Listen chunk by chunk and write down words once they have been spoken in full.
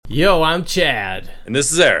Yo, I'm Chad. And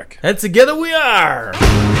this is Eric. And together we are...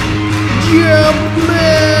 Jumpman!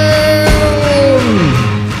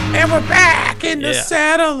 And we're back in the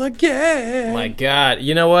saddle again. My God,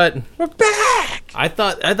 you know what? We're back! I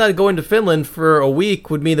thought going to Finland for a week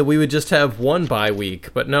would mean that we would just have one bye week.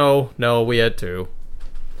 But no, we had two.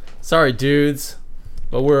 Sorry, dudes.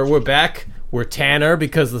 But we're back. We're tanner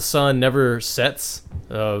because the sun never sets,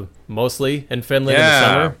 mostly, in Finland in the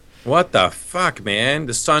summer. What the fuck, man?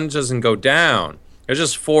 The sun doesn't go down. There's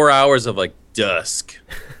just 4 hours of, like, dusk.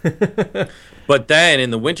 But then,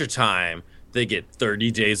 in the wintertime, they get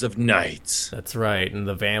 30 days of night. That's right, and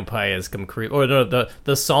the vampires come creep... Oh, no, the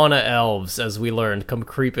sauna elves, as we learned, come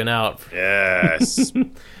creeping out. Yes.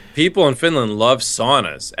 People in Finland love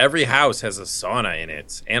saunas. Every house has a sauna in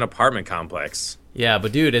it, and apartment complex. Yeah,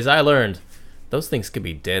 but dude, as I learned, those things could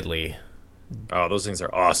be deadly. Oh, those things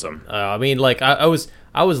are awesome. I mean, like, I was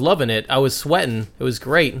loving it. I was sweating. It was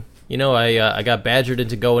great. You know, I got badgered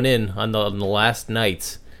into going in on the last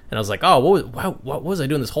night, and I was like, oh, what was I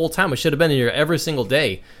doing this whole time? I should have been in here every single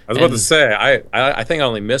day. I was about to say, I think I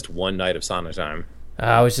only missed one night of sauna time.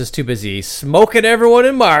 I was just too busy smoking everyone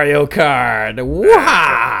in Mario Kart.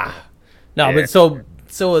 Wah! No, Yeah. but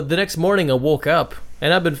so the next morning I woke up.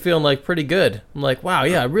 And I've been feeling, like, pretty good. I'm like, wow,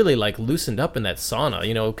 yeah, I really, like, loosened up in that sauna,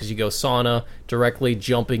 you know, because you go sauna directly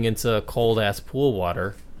jumping into cold-ass pool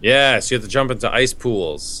water. Yes, you have to jump into ice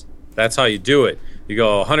pools. That's how you do it. You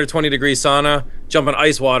go 120-degree sauna, jump in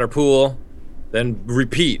ice water pool, then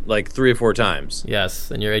repeat, like, 3 or 4 times. Yes,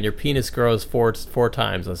 and your penis grows four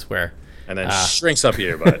times, I swear. And then shrinks up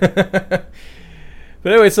your butt. But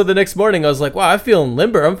anyway, so the next morning I was like, wow, I'm feeling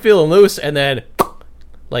limber, I'm feeling loose, and then...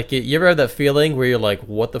 Like, you ever have that feeling where you're like,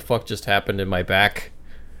 what the fuck just happened in my back?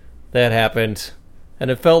 That happened. And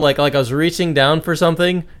it felt like I was reaching down for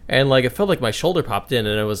something, and, like, it felt like my shoulder popped in,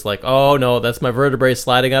 and it was like, oh, no, that's my vertebrae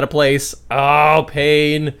sliding out of place. Oh,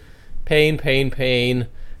 pain. And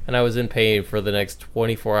I was in pain for the next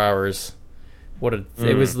 24 hours.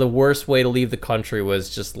 It was the worst way to leave the country, was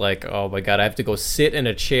just like, oh, my God, I have to go sit in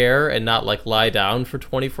a chair and not, like, lie down for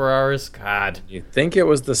 24 hours? God. You think it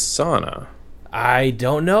was the sauna? I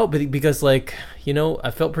don't know, but because, like, you know,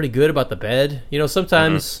 I felt pretty good about the bed. You know,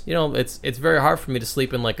 sometimes, you know, it's very hard for me to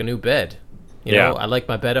sleep in, like, a new bed. You know, I like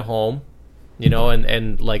my bed at home, you know,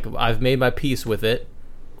 and like, I've made my peace with it,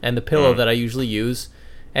 and the pillow that I usually use,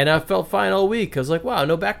 and I felt fine all week. I was like, wow,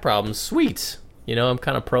 no back problems, sweet. You know, I'm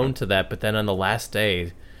kind of prone to that, but then on the last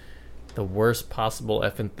day, the worst possible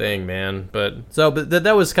effing thing, man. But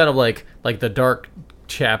that was kind of like the dark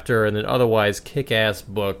chapter in an otherwise kick-ass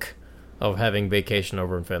book of having vacation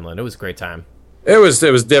over in Finland. It was a great time. It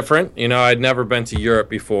was different. You know, I'd never been to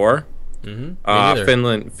Europe before.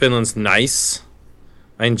 Mm-hmm. Finland's nice.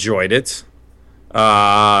 I enjoyed it.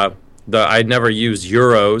 I'd never used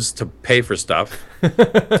euros to pay for stuff.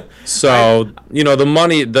 So, you know, the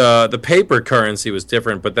money, the paper currency was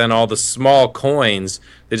different, but then all the small coins,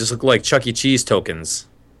 they just look like Chuck E. Cheese tokens.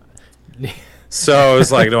 So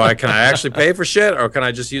it's like, can I actually pay for shit, or can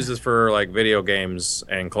I just use this for, like, video games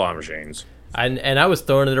and claw machines? And I was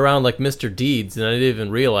throwing it around like Mr. Deeds, and I didn't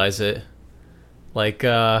even realize it. Like,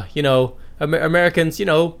 you know, Americans, you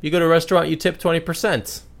know, you go to a restaurant, you tip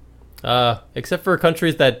 20%. Except for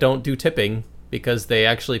countries that don't do tipping, because they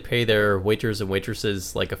actually pay their waiters and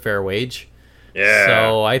waitresses, like, a fair wage. Yeah.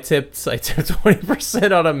 So I tipped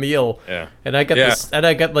 20% on a meal. Yeah. And I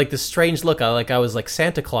got like this strange look. I was like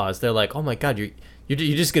Santa Claus. They're like, "Oh my God, you're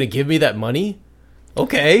just gonna give me that money?"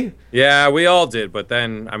 Okay. Yeah, we all did, but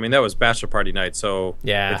then, I mean, that was bachelor party night, so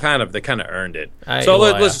they kind of earned it. Let's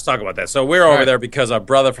just talk about that. So we're over there because our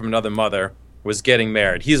brother from another mother was getting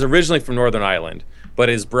married. He's originally from Northern Ireland, but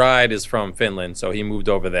his bride is from Finland, so he moved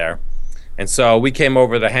over there. And so we came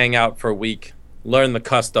over to hang out for a week, learn the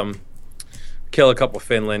custom, kill a couple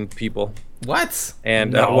Finland people. What?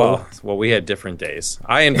 And no. Well, we had different days.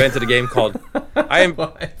 I invented a game called I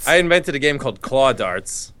invented a game called Claw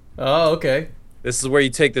Darts. Oh, okay. This is where you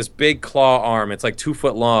take this big claw arm. It's like 2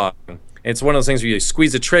 foot long. And it's one of those things where you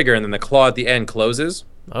squeeze a trigger and then the claw at the end closes.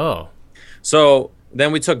 Oh. So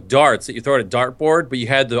then we took darts that you throw at a dartboard, but you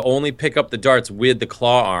had to only pick up the darts with the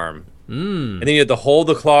claw arm. And then you had to hold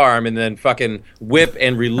the claw arm and then fucking whip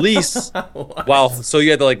and release so you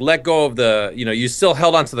had to, like, let go of the, you know, you still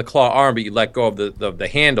held onto the claw arm, but you let go of the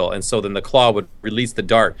handle, and so then the claw would release the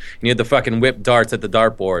dart. And you had to fucking whip darts at the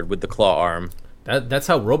dartboard with the claw arm. That's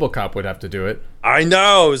how RoboCop would have to do it. I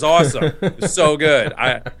know, it was awesome. It was so good.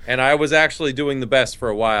 I was actually doing the best for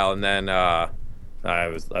a while, and then I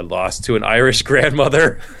lost to an Irish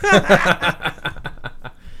grandmother.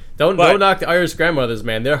 Don't knock the Irish grandmothers,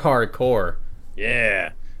 man. They're hardcore.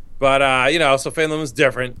 Yeah. But so Finland was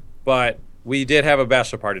different. But we did have a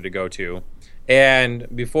bachelor party to go to, and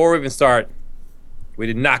before we even start, we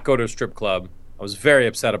did not go to a strip club. I was very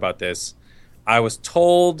upset about this. I was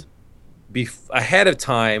told ahead of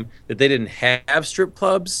time that they didn't have strip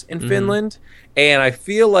clubs in Finland. And I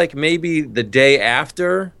feel like maybe the day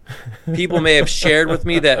after, people may have shared with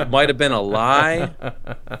me that might have been a lie.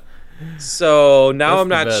 So now I'm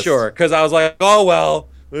not sure. Because I was like, oh, well,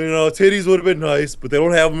 titties would have been nice, but they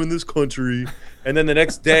don't have them in this country. And then the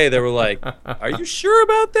next day, they were like, are you sure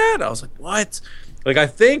about that? I was like, what? Like, I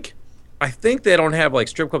think they don't have, like,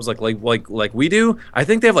 strip clubs like we do. I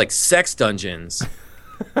think they have, like, sex dungeons.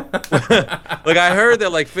 Like, I heard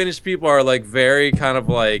that, like, Finnish people are, like, very kind of,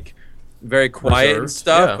 like, very quiet reserved and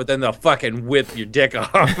stuff, but then they'll fucking whip your dick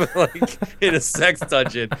off like in a sex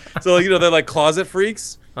dungeon. So they're like closet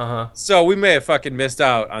freaks. So we may have fucking missed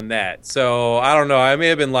out on that. So I don't know. I may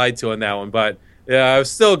have been lied to on that one, but yeah, it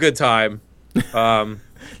was still a good time.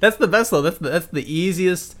 That's the best though. That's the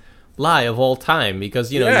easiest lie of all time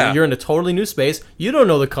because you're in a totally new space. You don't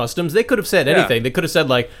know the customs. They could have said anything. They could have said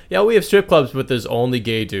like, yeah, we have strip clubs, but there's only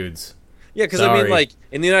gay dudes. Yeah, because I mean, like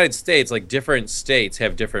in the United States, like different states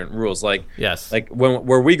have different rules. Like, yes, like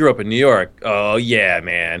where we grew up in New York. Oh yeah,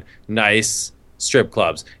 man, nice strip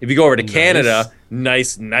clubs. If you go over to Canada,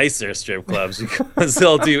 nicer strip clubs because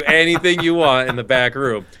they'll do anything you want in the back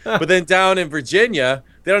room. But then down in Virginia,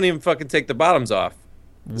 they don't even fucking take the bottoms off.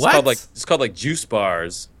 What? It's called like juice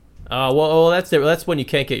bars. Well, that's when you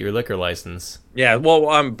can't get your liquor license. Yeah,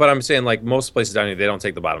 well, but I'm saying like most places down here they don't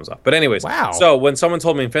take the bottoms off. But anyways, wow. So when someone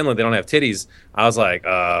told me in Finland they don't have titties, I was like,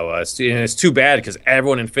 oh, it's too bad because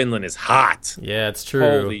everyone in Finland is hot. Yeah, it's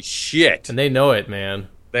true. Holy shit, and they know it, man.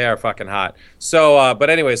 They are fucking hot. So, but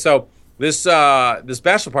anyway, so this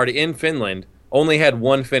bachelor party in Finland only had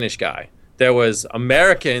one Finnish guy. There was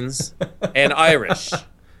Americans and Irish.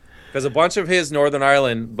 Because a bunch of his Northern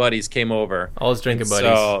Ireland buddies came over. All his drinking buddies.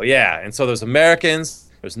 So, yeah. And so there's Americans,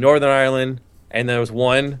 there's Northern Ireland, and there was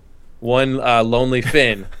one lonely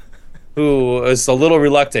Finn who was a little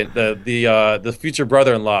reluctant. The future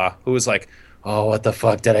brother-in-law who was like, oh, what the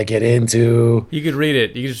fuck did I get into? You could read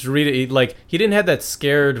it. You could just read it. He didn't have that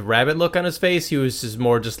scared rabbit look on his face. He was just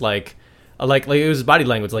more just like it was his body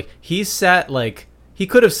language. Like, he sat like... He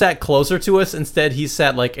could have sat closer to us. Instead, he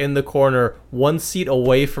sat like in the corner, one seat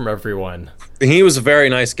away from everyone. He was a very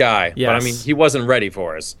nice guy. Yes. But I mean, he wasn't ready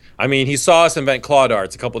for us. I mean, he saw us invent claw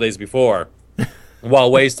darts a couple days before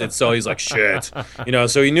while wasted. So he's like, shit.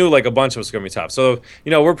 So he knew like a bunch of us were going to be tough. So,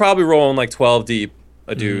 we're probably rolling like 12 deep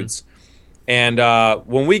dudes. And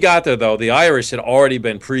when we got there, though, the Irish had already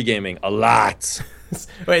been pre-gaming a lot.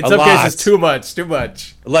 Wait, in some cases, too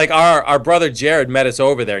much. Like, our brother Jared met us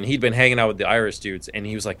over there, and he'd been hanging out with the Irish dudes, and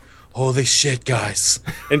he was like, holy shit, guys.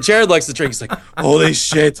 And Jared likes to drink. He's like, holy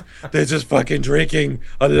shit, they're just fucking drinking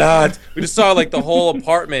a lot. We just saw, like, the whole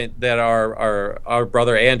apartment that our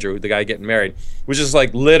brother Andrew, the guy getting married, was just,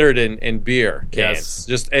 like, littered in beer cans.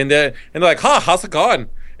 Yes. And they're like, how's it going?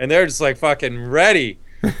 And they're just, like, fucking ready.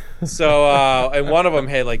 So, and one of them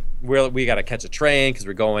had like, we got to catch a train because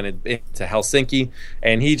we're going into Helsinki,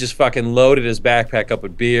 and he just fucking loaded his backpack up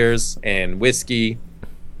with beers and whiskey.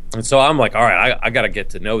 And so I'm like, all right, I got to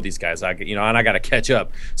get to know these guys, and I got to catch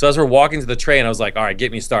up. So as we're walking to the train, I was like, all right,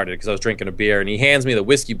 get me started, because I was drinking a beer, and he hands me the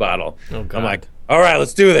whiskey bottle. Oh, God. I'm like, all right,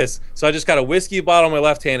 let's do this. So I just got a whiskey bottle in my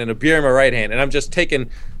left hand and a beer in my right hand, and I'm just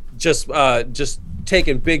taking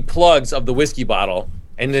big plugs of the whiskey bottle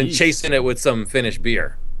and then chasing it with some Finnish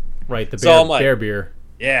beer. Right, the bear beer.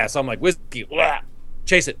 Yeah, so I'm like, whiskey, blah,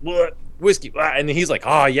 chase it, blah, whiskey, blah, and he's like,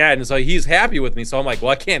 oh, yeah, and so he's happy with me, so I'm like,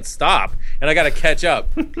 well, I can't stop, and I got to catch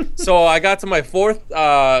up. So I got to my fourth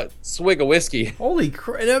swig of whiskey. Holy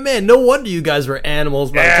crap, man, no wonder you guys were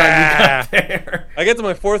animals by the time you got there. I get to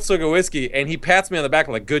my fourth swig of whiskey, and he pats me on the back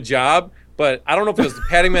like, good job, but I don't know if it was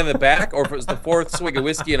patting me on the back or if it was the fourth swig of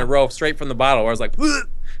whiskey in a row straight from the bottle, where I was like,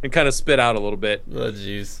 and kind of spit out a little bit. Oh,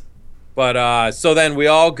 jeez. But so then we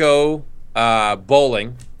all go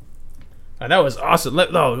bowling. That was awesome.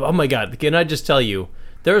 Oh my God! Can I just tell you,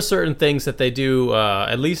 there are certain things that they do,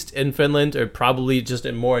 at least in Finland, or probably just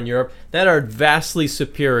more in Europe, that are vastly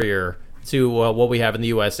superior to what we have in the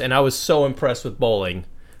U.S. And I was so impressed with bowling.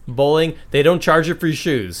 They don't charge you for your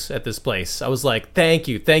shoes at this place. I was like, thank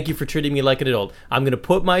you for treating me like an adult. I'm going to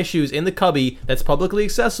put my shoes in the cubby that's publicly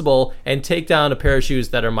accessible and take down a pair of shoes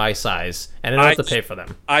that are my size, and I don't have to pay for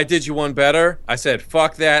them. I did you one better. I said,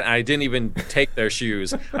 fuck that, and I didn't even take their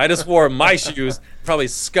shoes. I just wore my shoes, probably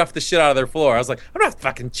scuffed the shit out of their floor. I was like, I'm not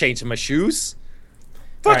fucking changing my shoes.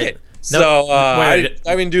 Fuck right. It.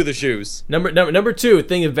 I didn't do the shoes. Number two,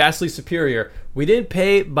 thing of vastly superior. We didn't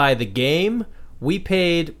pay by the game. We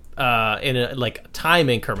paid like time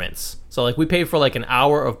increments. So like we paid for like an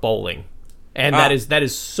hour of bowling. And that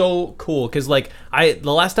is so cool because like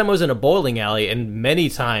the last time I was in a bowling alley, and many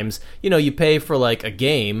times you pay for like a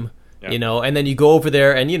game, and then you go over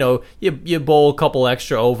there and you bowl a couple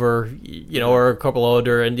extra over, or a couple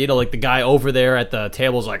under, and like the guy over there at the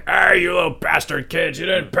table's like, "Hey, you little bastard kids, you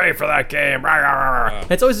didn't pay for that game."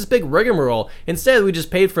 And it's always this big rigmarole. Instead, we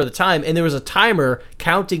just paid for the time, and there was a timer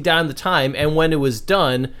counting down the time, and when it was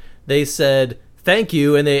done, they said thank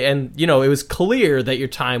you, and it was clear that your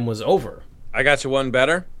time was over. I got you one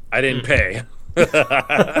better. I didn't pay.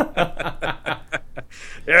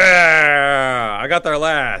 Yeah, I got there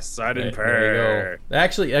last. So I didn't pay. There you go.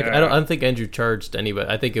 Actually, I don't think Andrew charged anybody.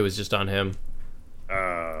 I think it was just on him.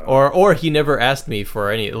 Or he never asked me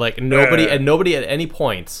for any. Like nobody at any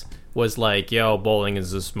points was like, "Yo, bowling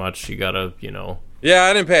is this much. You gotta, Yeah,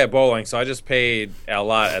 I didn't pay at bowling, so I just paid a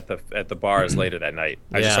lot at the bars later that night.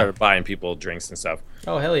 I just started buying people drinks and stuff.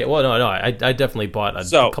 Oh hell yeah! Well, no, I definitely bought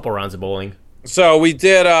a couple rounds of bowling. So we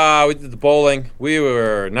did the bowling. We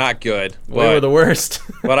were not good. We were the worst.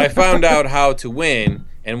 But I found out how to win,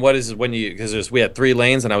 and because we had 3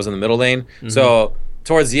 lanes and I was in the middle lane. Mm-hmm. So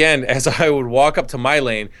towards the end, as I would walk up to my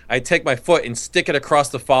lane, I'd take my foot and stick it across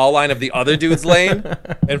the foul line of the other dude's lane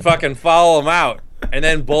and fucking foul him out, and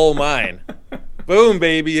then bowl mine. Boom,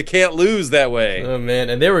 baby! You can't lose that way. Oh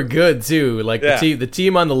man, and they were good too. Like the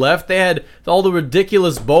team on the left, they had all the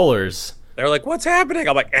ridiculous bowlers. They're like, "What's happening?"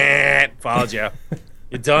 I'm like, fouled you.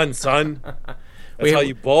 You're done, son. That's how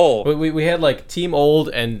you bowl. We had like team old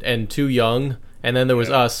and too young, and then there was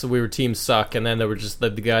us. So we were team suck, and then there were just the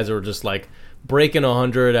guys that were just like breaking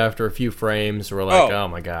 100 after a few frames. We're like, oh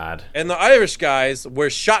my god. And the Irish guys were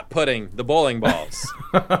shot putting the bowling balls.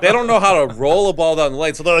 They don't know how to roll a ball down the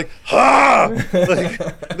lane, so they're like, ha!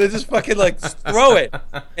 Like, they just fucking like throw it,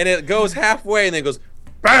 and it goes halfway, and then it goes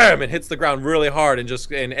bam, and hits the ground really hard, and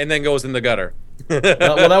then goes in the gutter.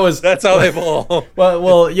 Well, that's how they bowl.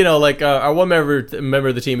 Well, like our one member of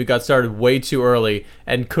the team who got started way too early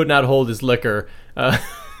and could not hold his liquor.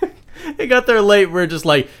 He got there late. We're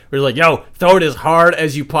like, yo, throw it as hard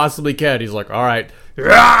as you possibly can. He's like, all right. Oh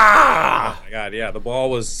my god, yeah, the ball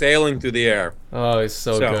was sailing through the air. Oh, it's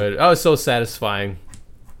so good. Oh, it's so satisfying.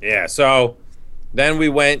 Yeah. So then we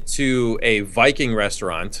went to a Viking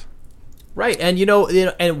restaurant. Right, and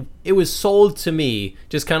and it was sold to me,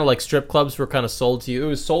 just kind of like strip clubs were kind of sold to you. It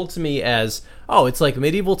was sold to me as, it's like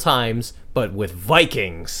medieval times, but with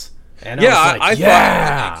Vikings. And I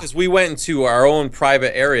thought, because we went into our own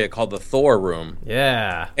private area called the Thor Room.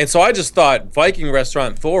 Yeah. And so I just thought, Viking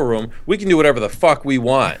restaurant, Thor Room, we can do whatever the fuck we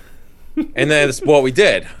want. And then that's what we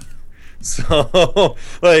did. So,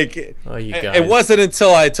 like, it wasn't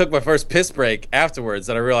until I took my first piss break afterwards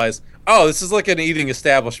that I realized, this is like an eating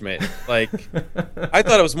establishment. Like, I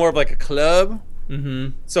thought it was more of like a club.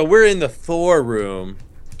 Mm-hmm. So we're in the Thor Room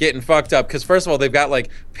getting fucked up because, first of all, they've got like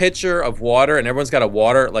pitcher of water, and everyone's got a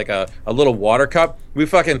water, like a little water cup. We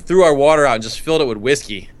fucking threw our water out and just filled it with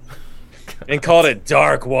whiskey and called it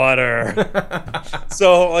dark water.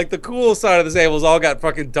 So, like, the cool side of the tables all got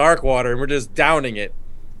fucking dark water, and we're just downing it.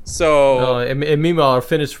 So, and meanwhile, our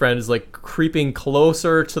Finnish friend is like creeping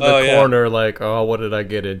closer to the corner, like, what did I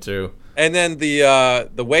get into? And then the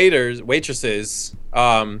waitresses,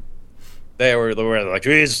 they were like,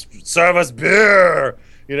 please serve us beer,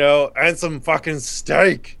 and some fucking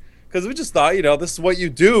steak, because we just thought, this is what you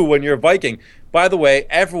do when you're a Viking. By the way,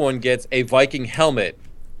 everyone gets a Viking helmet,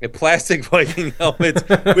 a plastic Viking helmet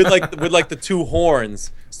with like the 2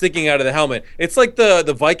 horns sticking out of the helmet. It's like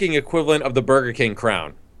the Viking equivalent of the Burger King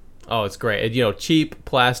crown. Oh, it's great. Cheap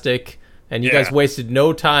plastic, and you guys wasted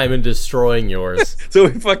no time in destroying yours. So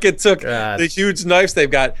we fucking took the huge knives they've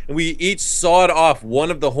got, and we each sawed off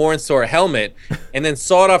one of the horns to our helmet, and then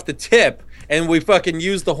sawed off the tip, and we fucking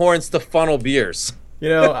used the horns to funnel beers.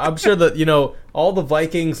 I'm sure that, all the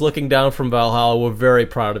Vikings looking down from Valhalla were very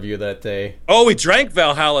proud of you that day. Oh, we drank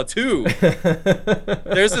Valhalla, too.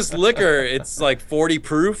 There's this liquor, it's like 40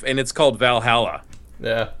 proof, and it's called Valhalla.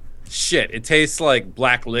 Yeah. Shit, it tastes like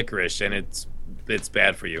black licorice, and it's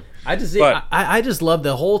bad for you. I just love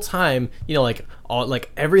the whole time,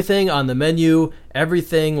 like everything on the menu,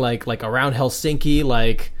 everything like around Helsinki,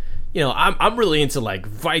 like, I'm really into like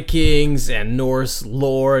Vikings and Norse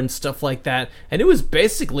lore and stuff like that, and it was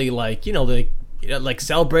basically like, like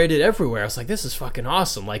celebrated everywhere. I was like, this is fucking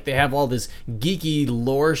awesome. Like, they have all this geeky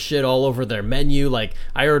lore shit all over their menu. Like,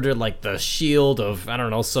 I ordered like the shield of, I don't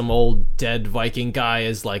know, some old dead Viking guy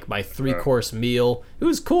as like my 3-course meal. It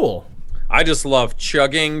was cool. I just love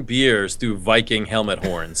chugging beers through Viking helmet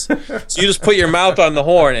horns. So you just put your mouth on the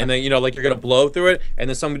horn, and then, like you're going to blow through it, and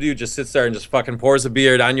then some dude just sits there and just fucking pours a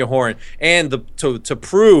beer down your horn. And to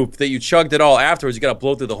prove that you chugged it all afterwards, you got to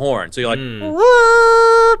blow through the horn. So you're like,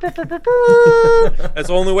 that's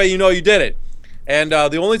the only way you know you did it. And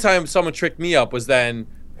the only time someone tricked me up was then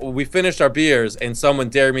we finished our beers, and someone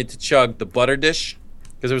dared me to chug the butter dish,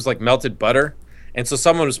 because it was like melted butter. And so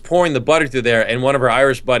someone was pouring the butter through there, and one of our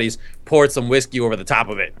Irish buddies poured some whiskey over the top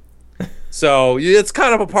of it. So it's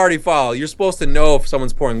kind of a party foul. You're supposed to know if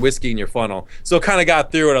someone's pouring whiskey in your funnel. So it kind of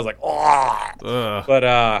got through, and I was like, oh. But,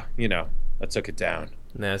 I took it down.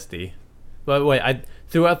 Nasty. But wait,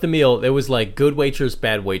 throughout the meal, there was like good waitress,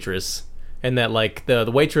 bad waitress. And that like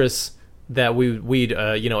the waitress that we'd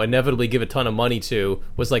inevitably give a ton of money to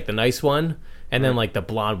was like the nice one. And then like the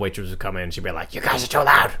blonde waitress would come in, and she'd be like, "You guys are too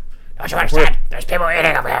loud. Don't you understand? There's people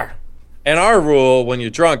eating up here." And our rule when you're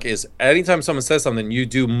drunk is anytime someone says something, you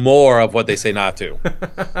do more of what they say not to.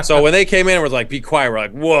 So when they came in and was like, "Be quiet," we're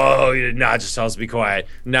like, "Whoa, you did not just tell us to be quiet.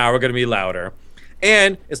 Now we're going to be louder."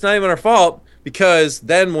 And it's not even our fault, because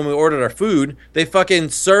then when we ordered our food, they fucking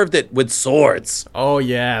served it with swords. Oh,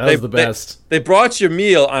 yeah, that was the best. They brought your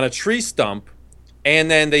meal on a tree stump, and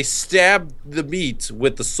then they stabbed the meat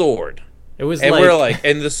with the sword. It was and we're like,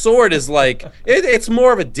 and the sword is like, it's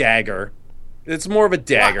more of a dagger. It's more of a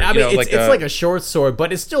dagger. Well, I mean, it's like a short sword,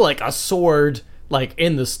 but it's still like a sword, like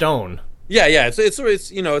in the stone. Yeah.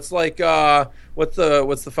 It's like what's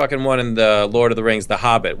the fucking one in the Lord of the Rings, The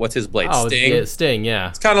Hobbit? What's his blade? Sting. Yeah, Sting. Yeah.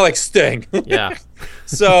 It's kind of like Sting. Yeah.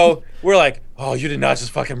 So we're like, oh, you did not just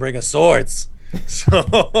fucking bring us swords.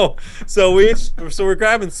 So we're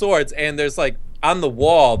grabbing swords, and there's like on the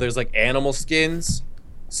wall, there's like animal skins.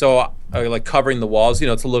 So, like, covering the walls,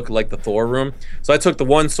 to look like the Thor room. So I took the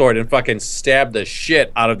one sword and fucking stabbed the shit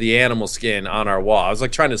out of the animal skin on our wall. I was,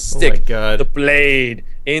 like, trying to stick the blade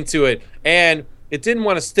into it. And it didn't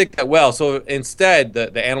want to stick that well. So instead,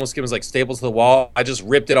 the animal skin was, like, stapled to the wall. I just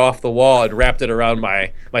ripped it off the wall and wrapped it around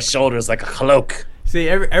my shoulders like a cloak. See,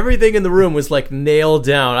 everything in the room was like nailed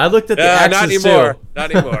down. I looked at the axes Not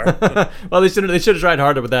anymore. Well, they should have tried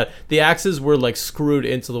harder with that. The axes were like screwed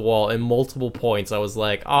into the wall in multiple points. I was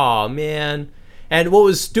like, oh man. And what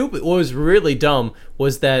was really dumb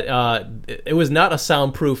was that it was not a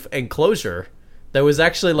soundproof enclosure. There was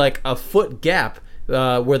actually like a foot gap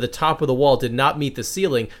where the top of the wall did not meet the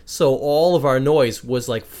ceiling, so all of our noise was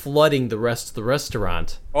like flooding the rest of the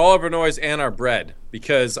restaurant. All of our noise and our bread,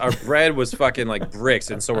 because our bread was fucking like bricks,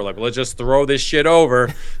 and so we're like, let's just throw this shit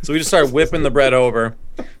over. So we just started whipping the bread over.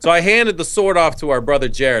 So I handed the sword off to our brother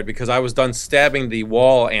Jared, because I was done stabbing the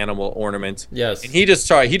wall animal ornament. Yes. And he just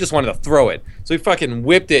wanted to throw it. So he fucking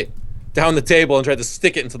whipped it down the table and tried to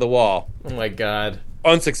stick it into the wall. Oh my god.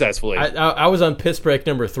 Unsuccessfully. I was on piss break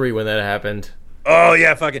number 3 when that happened. Oh,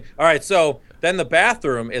 yeah, fucking. All right, so then the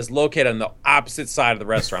bathroom is located on the opposite side of the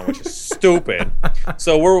restaurant, which is stupid.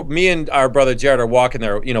 So me and our brother Jared are walking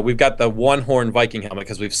there. We've got the one-horn Viking helmet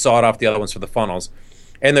because we've sawed off the other ones for the funnels.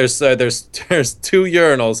 And there's 2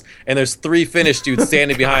 urinals, and there's 3 Finnish dudes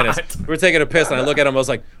standing behind us. We're taking a piss, and I look at him. I was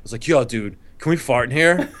like, yo, dude, can we fart in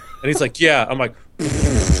here? And he's like, yeah. I'm like,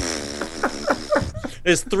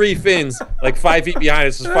 there's 3 Finns, like 5 feet behind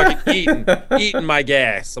us, just fucking eating my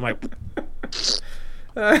gas. I'm like,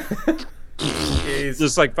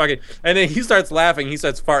 just like fucking, and then he starts laughing. He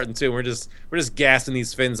starts farting too. We're just gassing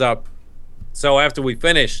these Finns up. So after we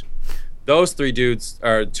finish, those 3 dudes,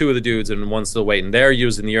 or 2 of the dudes, and one's still waiting. They're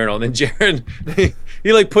using the urinal, and then Jared,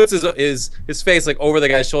 he like puts his face like over the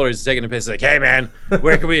guy's shoulder. He's taking a piss. He's like, hey man,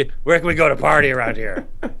 where can we go to party around here?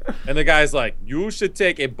 And the guy's like, you should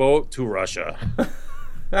take a boat to Russia.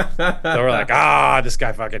 So we're like, this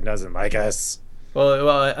guy fucking doesn't like us.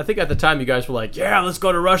 Well, I think at the time you guys were like, yeah, let's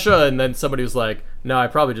go to Russia. And then somebody was like, no, I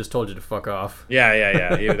probably just told you to fuck off.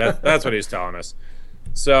 Yeah. That's what he was telling us.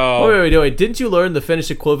 So Wait. Didn't you learn the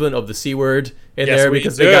Finnish equivalent of the C word in yes, there? We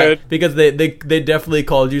because did. because they definitely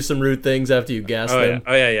called you some rude things after you gassed them.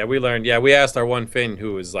 Yeah. We learned. Yeah, we asked our one Finn,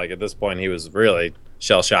 who was like, at this point, he was really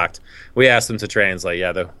shell-shocked. We asked him to translate.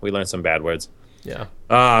 Yeah, we learned some bad words. Yeah.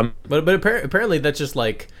 But apparently that's just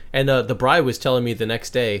like, and the bride was telling me the next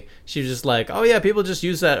day, she was just like, oh yeah, people just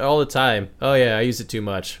use that all the time. Oh yeah, I use it too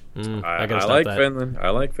much. I gotta stop like that. Finland. I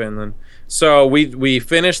like Finland. So we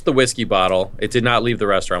finished the whiskey bottle. It did not leave the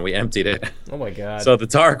restaurant. We emptied it. Oh my god. So the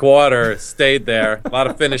dark water stayed there. A lot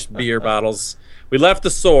of finished beer bottles. We left the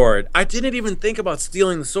sword. I didn't even think about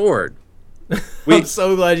stealing the sword. I'm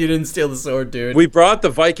so glad you didn't steal the sword, dude. We brought the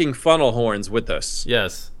Viking funnel horns with us.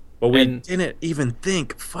 Yes. But we didn't even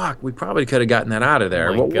think, fuck, we probably could have gotten that out of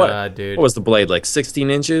there. Oh my god, dude. What was the blade, like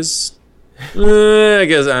 16 inches? I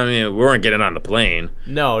guess we weren't getting on the plane.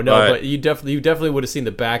 No, but you definitely would have seen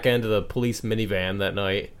the back end of the police minivan that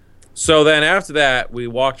night. So then after that, we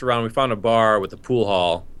walked around. We found a bar with a pool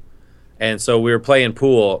hall, and so we were playing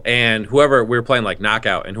pool. And we were playing like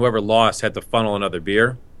knockout, and whoever lost had to funnel another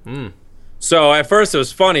beer. So at first it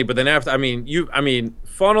was funny, but then after,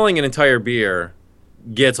 funneling an entire beer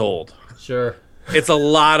gets old. Sure. It's a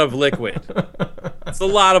lot of liquid. It's a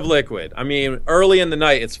lot of liquid. I mean, early in the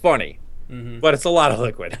night, it's funny, but it's a lot of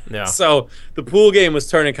liquid. Yeah. So the pool game was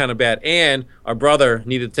turning kind of bad, and our brother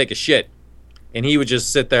needed to take a shit, and he would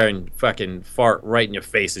just sit there and fucking fart right in your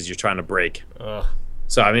face as you're trying to break. Ugh.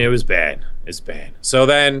 So, it was bad. It's bad. So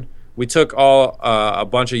then we took a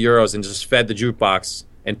bunch of euros and just fed the jukebox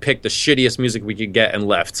and picked the shittiest music we could get and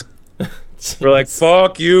left. We're like,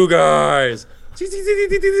 fuck you guys.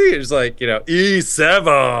 It's like,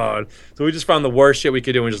 E7. So we just found the worst shit we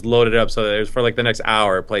could do and we just loaded it up. So it was for like the next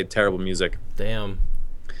hour, it played terrible music. Damn.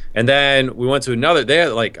 And then we went to another. They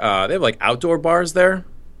have like outdoor bars there.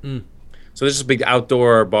 So there's just big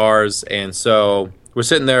outdoor bars, and so we're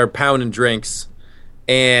sitting there pounding drinks,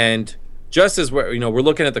 and just as we're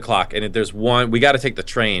looking at the clock, and there's one, we got to take the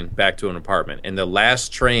train back to an apartment, and the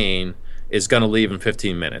last train is gonna leave in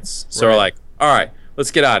 15 minutes. So We're like, all right,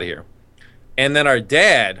 let's get out of here. And then our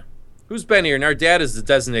dad, who's been here, and our dad is the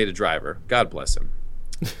designated driver. God bless him.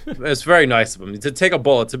 It's very nice of him to take a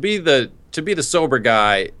bullet, to be the sober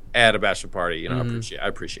guy at a bachelor party. I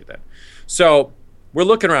appreciate that. So we're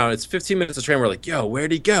looking around. It's 15 minutes of train. We're like, yo,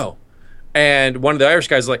 where'd he go? And one of the Irish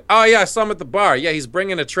guys is like, oh, yeah, I saw him at the bar. Yeah, he's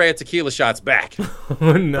bringing a tray of tequila shots back.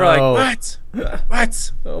 Oh, no. We're like,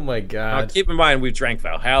 what? Oh, my God. Now, keep in mind, we've drank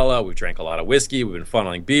Valhalla. We've drank a lot of whiskey. We've been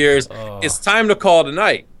funneling beers. It's time to call it a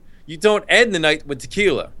night. You don't end the night with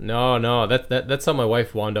tequila. No. That's how my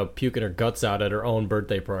wife wound up puking her guts out at her own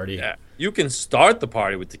birthday party. Yeah. You can start the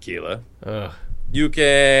party with tequila. Ugh. You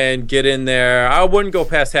can get in there. I wouldn't go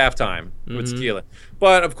past halftime with tequila.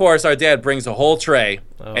 But, of course, our dad brings a whole tray.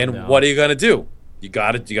 What are you going to do? You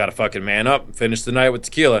got to fucking man up and finish the night with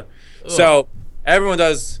tequila. Ugh. So everyone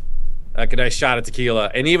does like a nice shot of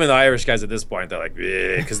tequila. And even the Irish guys at this point, they're like,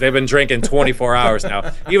 because they've been drinking 24 hours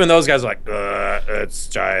now. Even those guys are like, it's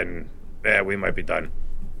trying. Yeah, we might be done.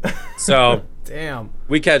 So, damn.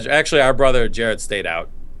 Actually, our brother Jared stayed out.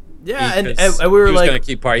 Yeah, and we were he was like, gonna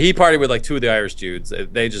keep partying. He partied with like two of the Irish dudes.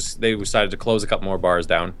 They decided to close a couple more bars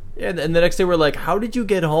down. Yeah, and the next day we're like, how did you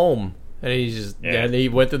get home? And and he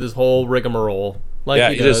went through this whole rigmarole.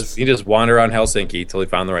 Like he just wandered around Helsinki till he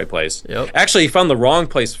found the right place. Yep. Actually, he found the wrong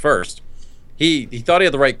place first. He thought he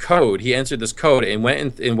had the right code. He entered this code and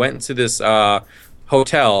went into this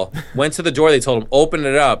hotel. Went to the door. They told him open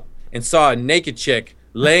it up and saw a naked chick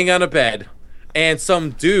laying on a bed. And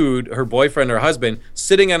some dude, her boyfriend or husband,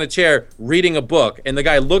 sitting on a chair reading a book. And the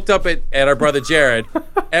guy looked up at our brother Jared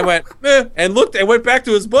and went, and looked and went back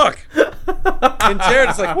to his book. And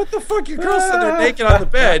Jared's like, what the fuck? Your girl's sitting there naked on the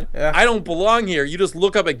bed. Yeah. I don't belong here. You just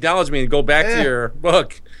look up, acknowledge me, and go back to your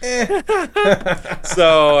book.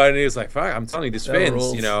 So, and he was like, fuck, I'm telling you, these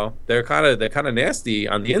Finns, they're kind of nasty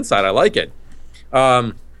on the inside. I like it.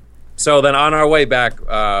 So then on our way back,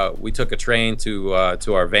 we took a train to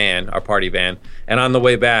our van, our party van. And on the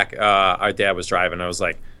way back, our dad was driving. I was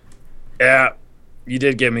like, yeah, you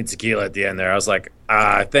did give me tequila at the end there. I was like,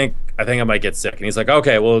 I think I might get sick. And he's like,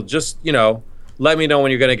 okay, well, just, let me know when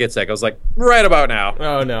you're going to get sick. I was like, right about now.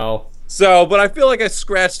 Oh, no. So, but I feel like I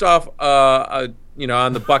scratched off, on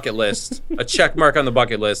the bucket list, a check mark on the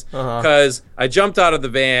bucket list. Because I jumped out of the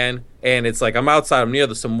van. And it's like I'm outside, I'm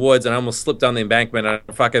near some woods, and I almost slipped down the embankment, and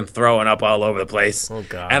I'm fucking throwing up all over the place. Oh,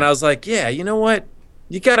 God. And I was like, yeah, you know what?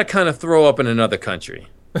 You got to kind of throw up in another country.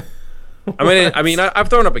 I've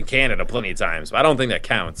thrown up in Canada plenty of times, but I don't think that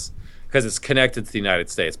counts because it's connected to the United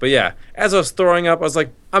States. But yeah, as I was throwing up, I was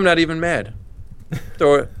like, I'm not even mad.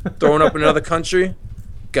 Throwing up in another country?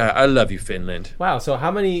 God, I love you, Finland. Wow, so how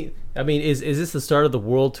many, is this the start of the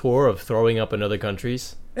world tour of throwing up in other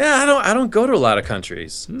countries? Yeah, I don't go to a lot of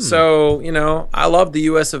countries. So, I love the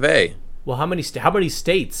US of A. Well, how many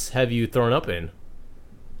states have you thrown up in?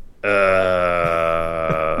 6.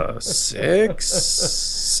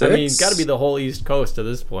 Got to be the whole East Coast at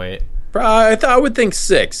this point. I would think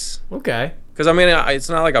 6. Okay. Because, it's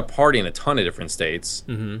not like I party in a ton of different states.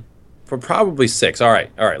 Mm-hmm. For probably 6. All right,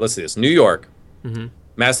 let's see this. New York,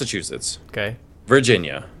 Massachusetts, okay,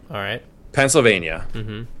 Virginia, all right, Pennsylvania,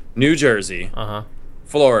 New Jersey,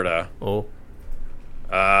 Florida. Oh.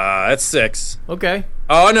 That's 6. Okay.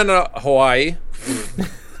 Oh, no. Hawaii.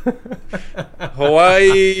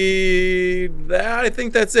 Hawaii. I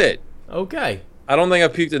think that's it. Okay. I don't think I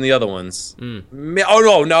puked in the other ones.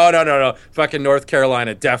 Oh no! Fucking North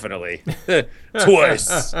Carolina, definitely.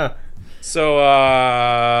 Twice. So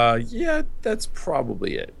yeah, that's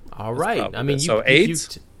probably it. All right. I mean, you 8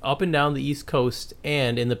 puked up and down the East Coast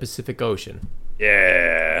and in the Pacific Ocean.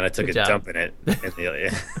 Yeah, and I took a dump in it.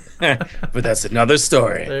 But that's another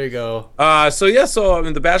story. There you go. So I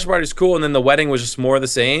mean, the bachelor party is cool, and then the wedding was just more of the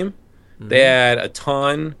same. They had a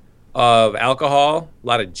ton of alcohol, a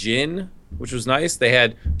lot of gin, which was nice. They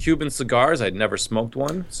had Cuban cigars. I'd never smoked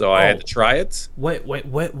one, so I had to try it. Wait, what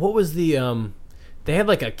was the they had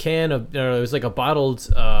like a can of, it was like a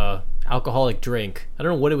bottled alcoholic drink. I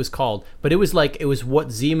don't know what it was called, but it was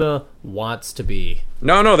what Zima wants to be.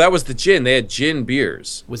 No, that was the gin. They had gin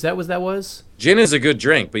beers. Was that what that was? Gin is a good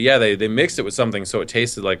drink, but yeah, they mixed it with something so it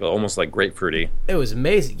tasted like almost like grapefruity. It was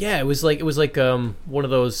amazing. Yeah, it was like one of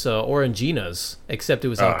those Oranginas, except it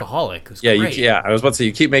was alcoholic. It was great. I was about to say,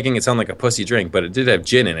 you keep making it sound like a pussy drink, but it did have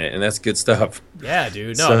gin in it, and that's good stuff. Yeah,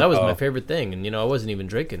 dude. No, that was my favorite thing, and I wasn't even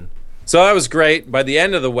drinking. So that was great. By the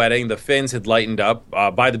end of the wedding, the Finns had lightened up.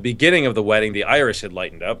 By the beginning of the wedding, the Irish had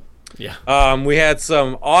lightened up. Yeah. We had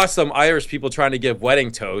some awesome Irish people trying to give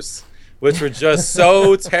wedding toasts, which were just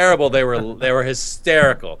so terrible. They were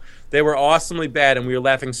hysterical. They were awesomely bad, and we were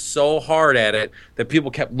laughing so hard at it that people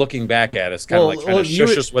kept looking back at us, kind of like trying to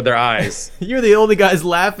shush us with their eyes. You're the only guys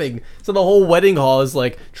laughing, so the whole wedding hall is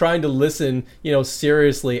like trying to listen,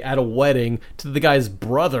 seriously at a wedding to the guy's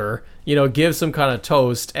brother, give some kind of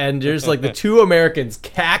toast, and there's like the two Americans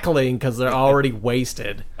cackling because they're already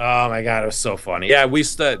wasted. Oh my god, it was so funny. Yeah, we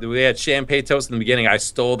had champagne toast in the beginning. I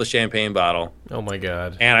stole the champagne bottle. Oh my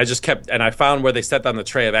god. And I found where they set down the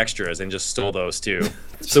tray of extras and just stole those too.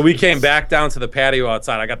 So we came back down to the patio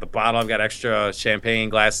outside. I got the bottle. I've got extra champagne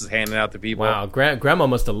glasses handing out to people. Wow, Grandma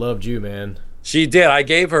must have loved you, man. She did. I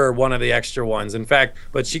gave her one of the extra ones. In fact,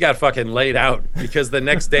 but she got fucking laid out because the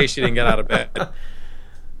next day she didn't get out of bed.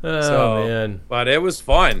 Man. But it was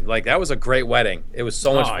fun. Like, that was a great wedding. It was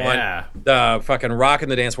so much fun. Yeah. The fucking rocking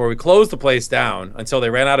the dance floor. We closed the place down until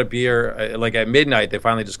they ran out of beer. Like at midnight, they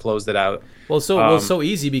finally just closed it out. Well, so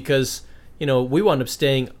easy because we wound up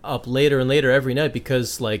staying up later and later every night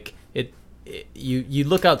because like you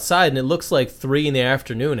look outside and it looks like 3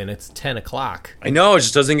 p.m. and it's 10 o'clock. I know, it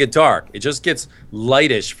just doesn't get dark. It just gets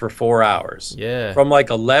lightish for 4 hours. Yeah. From like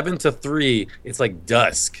 11 to 3, it's like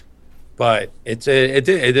dusk. But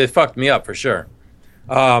it fucked me up for sure.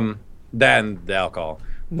 Then the alcohol,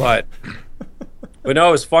 but no,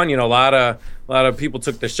 it was fun. A lot of people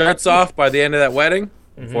took their shirts off by the end of that wedding.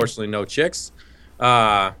 Unfortunately, no chicks.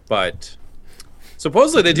 But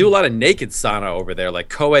supposedly they do a lot of naked sauna over there, like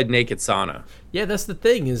co-ed naked sauna. Yeah, that's the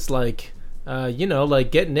thing. Is like,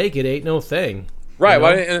 like getting naked ain't no thing. Right.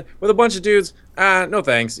 Well, with a bunch of dudes, no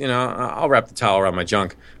thanks. I'll wrap the towel around my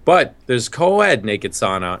junk. But there's co-ed naked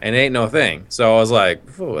sauna, and it ain't no thing. So I was like,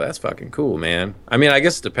 oh, that's fucking cool, man. I mean, I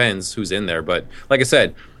guess it depends who's in there. But like I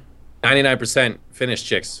said, 99% Finnish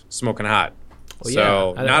chicks smoking hot. Well,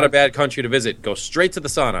 so not a bad country to visit. Go straight to the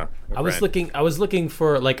sauna. I was looking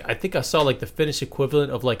for, like, I think I saw like the Finnish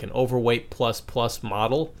equivalent of like an overweight plus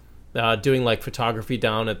model doing like photography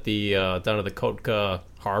down at the Kotka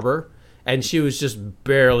harbor. And she was just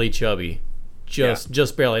barely chubby.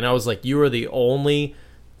 Just barely. And I was like, you are the only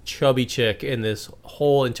chubby chick in this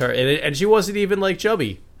whole entire... And she wasn't even, like,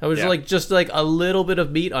 chubby. I was like, just, like, a little bit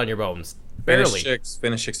of meat on your bones. Barely.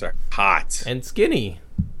 Finnish chicks are hot. And skinny.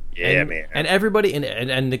 Yeah, man. And everybody...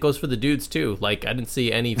 And it goes for the dudes, too. Like, I didn't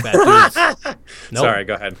see any fat dudes. Nope. Sorry,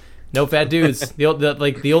 go ahead. No fat dudes.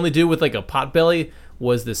 The only dude with, like, a pot belly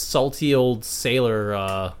was this salty old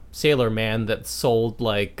sailor man that sold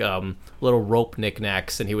like little rope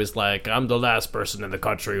knickknacks, and he was like, I'm the last person in the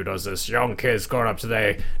country who does this. Young kids growing up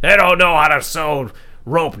today, they don't know how to sew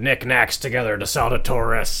rope knickknacks together to sell to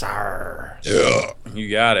tourists. Yeah, you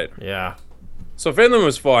got it. Yeah. So Finland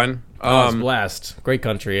was fun. It was a blast. Great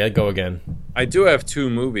country. I'd go again. I do have 2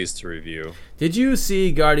 movies to review. Did you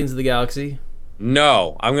see Guardians of the Galaxy?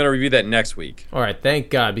 No, I'm going to review that next week. All right, thank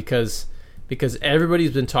God, because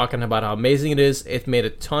everybody's been talking about how amazing it is. It made a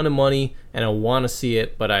ton of money, and I want to see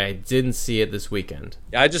it, but I didn't see it this weekend.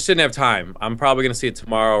 Yeah, I just didn't have time. I'm probably going to see it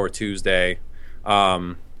tomorrow or Tuesday.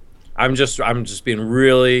 I'm just being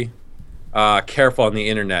really careful on the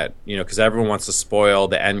internet, because everyone wants to spoil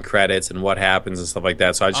the end credits and what happens and stuff like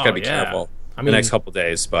that. So I just got to be careful the next couple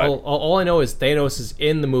days. But all I know is Thanos is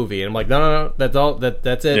in the movie, and I'm like, no, that's all.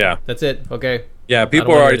 That's it. Yeah, that's it. Okay. Yeah,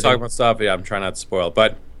 people are already talking about stuff. Yeah, I'm trying not to spoil it,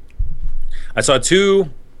 but. I saw 2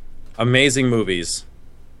 amazing movies.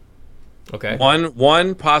 Okay.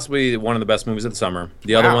 One possibly one of the best movies of the summer.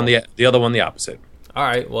 The other one the opposite. All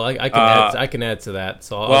right. Well, I can add to that.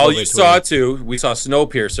 So well, you saw it too. We saw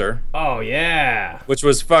Snowpiercer. Oh yeah. Which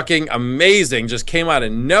was fucking amazing. Just came out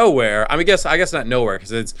of nowhere. I guess not nowhere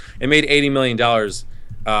because it made $80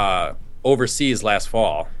 million overseas last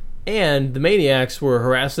fall. And the Maniacs were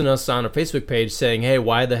harassing us on our Facebook page saying, "Hey,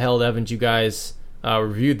 why the hell haven't you guys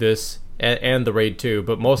reviewed this and the Raid 2,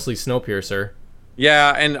 but mostly Snowpiercer?"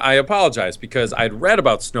 Yeah, and I apologize because I'd read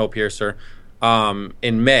about Snowpiercer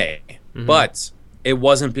in May, but it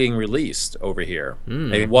wasn't being released over here.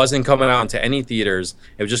 It wasn't coming out into any theaters.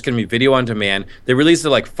 It was just going to be video on demand. They released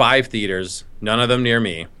it like 5 theaters, none of them near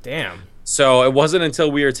me. Damn. So it wasn't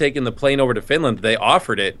until we were taking the plane over to Finland that they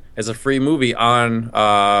offered it as a free movie on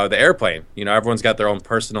the airplane. You know, everyone's got their own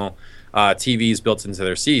personal TVs built into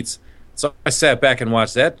their seats. So I sat back and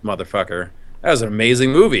watched that motherfucker. That was an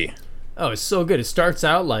amazing movie. Oh, it's so good. It starts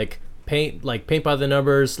out like paint by the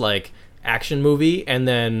numbers, like action movie, and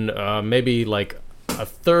then maybe like a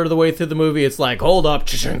third of the way through the movie, it's like, hold up,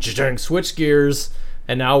 switch gears,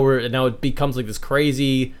 and now it becomes like this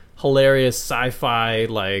crazy, hilarious sci-fi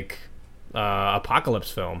like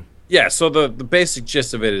apocalypse film. Yeah, so the basic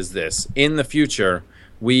gist of it is this. In the future,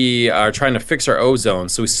 we are trying to fix our ozone,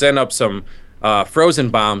 so we send up some frozen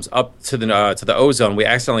bombs up to the ozone. We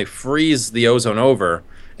accidentally freeze the ozone over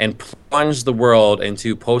and plunge the world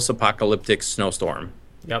into post-apocalyptic snowstorm.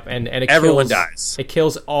 Yep, and everyone dies. It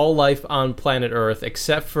kills all life on planet Earth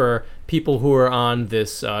except for people who are on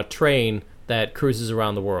this train that cruises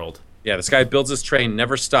around the world. Yeah, this guy builds this train,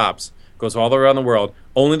 never stops, goes all the way around the world.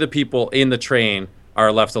 Only the people in the train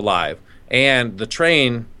are left alive. And the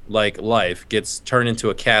train, like life, gets turned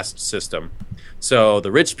into a caste system. So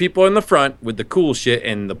the rich people are in the front with the cool shit,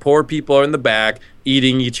 and the poor people are in the back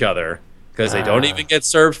eating each other. Because they don't even get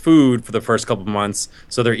served food for the first couple months.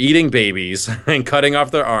 So they're eating babies and cutting off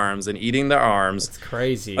their arms and eating their arms. It's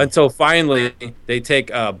crazy. Until finally they take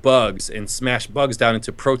bugs and smash bugs down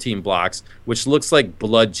into protein blocks, which looks like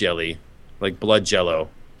blood jelly, like blood jello.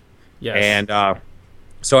 Yes. And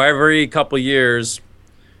so every couple years,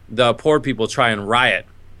 the poor people try and riot,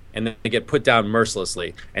 and then they get put down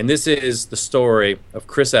mercilessly. And this is the story of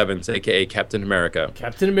Chris Evans, a.k.a. Captain America.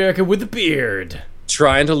 Captain America with the beard.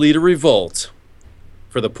 Trying to lead a revolt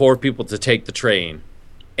for the poor people to take the train.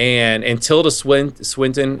 And Tilda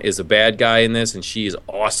Swinton is a bad guy in this, and she's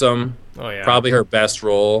awesome. Oh yeah, probably her best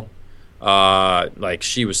role. Like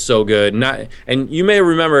she was so good. And you may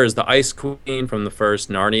remember her as the Ice Queen from the first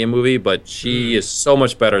Narnia movie, but she is so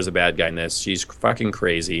much better as a bad guy in this. She's fucking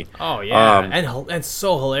crazy. Oh yeah, and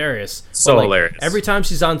so hilarious. So hilarious. Every time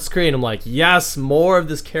she's on screen, I'm like, yes, more of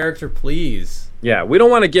this character, please. Yeah, we don't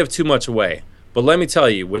want to give too much away. But let me tell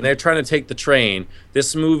you, when they're trying to take the train,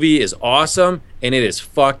 this movie is awesome, and it is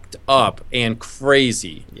fucked up and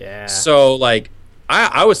crazy. Yeah. So, like,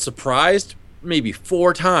 I was surprised maybe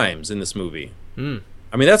 4 times in this movie. I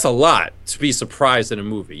mean, that's a lot to be surprised in a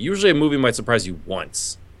movie. Usually a movie might surprise you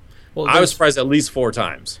once. Well, I was surprised at least 4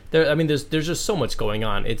 times. There's just so much going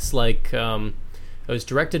on. It's like, it was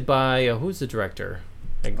directed by, who's the director?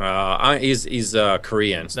 He's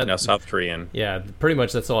Korean, South Korean. Yeah, pretty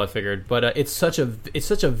much that's all I figured. But it's such a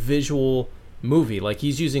visual movie. Like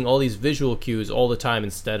he's using all these visual cues all the time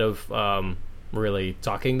instead of really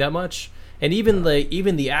talking that much. And even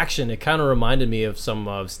the action, it kind of reminded me of some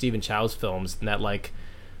of Stephen Chow's films. In that like,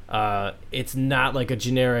 it's not like a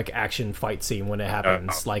generic action fight scene when it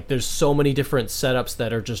happens. Like there's so many different setups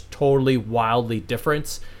that are just totally wildly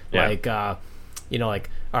different. Yeah. Like like,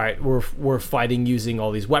 all right, we're fighting using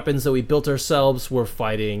all these weapons that we built ourselves. We're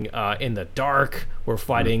fighting in the dark. We're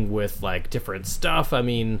fighting with like different stuff. I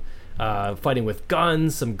mean, fighting with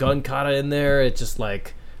guns, some gun kata in there. It's just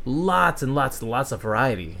like lots and lots and lots of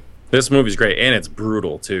variety. This movie's great, and it's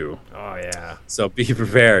brutal too. Oh yeah. So be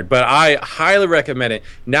prepared. But I highly recommend it.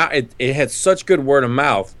 Now it had such good word of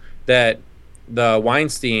mouth that the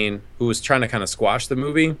Weinstein, who was trying to kind of squash the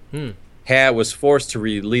movie, was forced to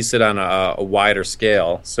release it on a wider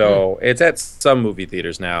scale. So it's at some movie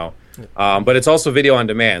theaters now, but it's also video on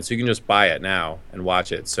demand, so you can just buy it now and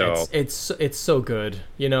watch it. So it's so good,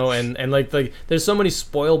 and like there's so many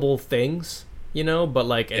spoilable things, but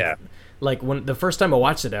like like when the first time I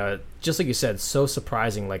watched it, just like you said, so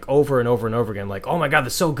surprising, like over and over and over again, like, oh my god,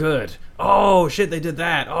 that's so good. Oh shit, they did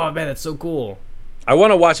that. Oh man, that's so cool. I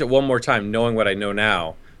want to watch it one more time, knowing what I know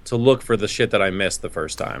now, to look for the shit that I missed the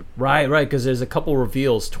first time. Right, because there's a couple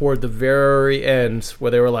reveals toward the very end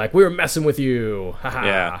where they were like, we were messing with you. Haha.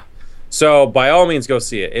 Yeah. So by all means, go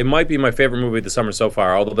see it. It might be my favorite movie of the summer so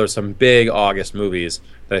far, although there's some big August movies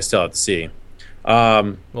that I still have to see.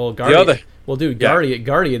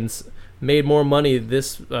 Guardians made more money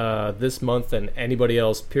this month than anybody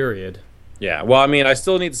else, period. Yeah. Well, I mean, I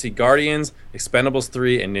still need to see Guardians, Expendables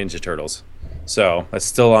 3, and Ninja Turtles. So that's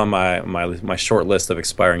still on my short list of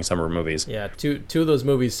expiring summer movies. Yeah, two of those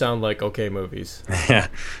movies sound like okay movies. Yeah.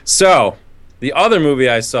 So the other movie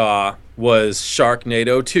I saw was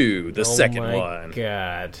Sharknado 2, the second one. Oh my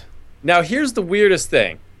God. Now, here's the weirdest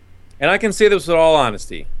thing, and I can say this with all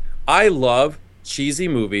honesty. I love cheesy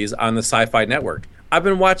movies on the Sci-Fi Network. I've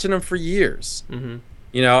been watching them for years. Mm-hmm.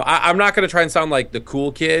 You know, I'm not going to try and sound like the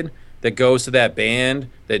cool kid that goes to that band,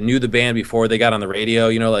 that knew the band before they got on the radio,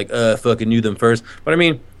 you know, like, fucking knew them first. But I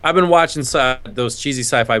mean, I've been watching those cheesy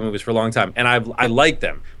sci-fi movies for a long time, and I like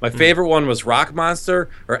them. My favorite one was Rock Monster,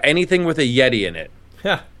 or anything with a Yeti in it.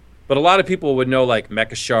 Yeah. But a lot of people would know, like,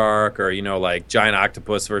 Mecha Shark, or, you know, like Giant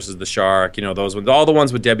Octopus versus the Shark, you know, those ones, all the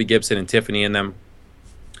ones with Debbie Gibson and Tiffany in them.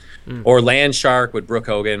 Or Land Shark with Brooke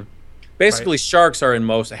Hogan. Basically, sharks are in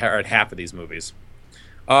half of these movies.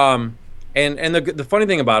 And the funny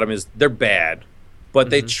thing about them is they're bad, but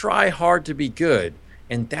they try hard to be good,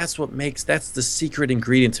 and that's the secret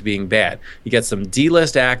ingredient to being bad. You get some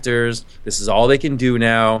D-list actors. This is all they can do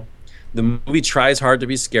now. The movie tries hard to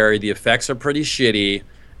be scary. The effects are pretty shitty,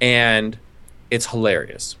 and it's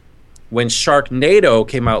hilarious. When Sharknado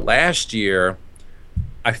came out last year,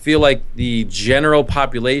 I feel like the general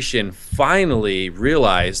population finally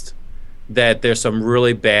realized that there's some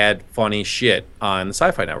really bad, funny shit on the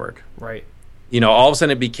Sci-Fi Network. Right. You know, all of a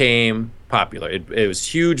sudden it became popular. It was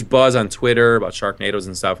huge buzz on Twitter about Sharknadoes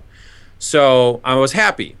and stuff. So I was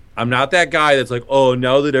happy. I'm not that guy that's like, oh,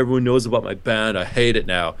 now that everyone knows about my band, I hate it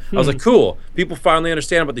now. I was like, cool. People finally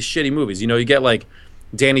understand about these shitty movies. You know, you get like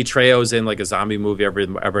Danny Trejo's in like a zombie movie every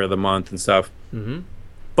other month and stuff. Mm-hmm.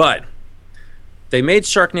 But they made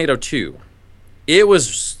Sharknado 2. It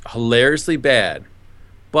was hilariously bad,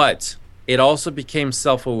 but it also became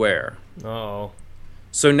self-aware. Oh.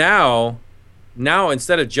 So now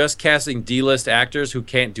instead of just casting D-list actors who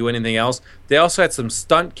can't do anything else, they also had some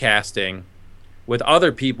stunt casting with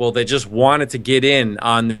other people that just wanted to get in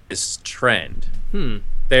on this trend.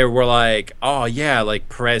 They were like, oh yeah, like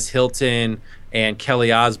Perez Hilton and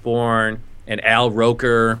Kelly Osbourne and Al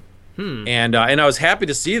Roker. And I was happy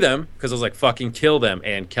to see them because I was like, fucking kill them.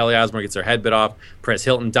 And Kelly Osbourne gets her head bit off. Perez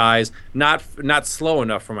Hilton dies. Not slow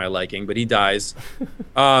enough for my liking, but he dies.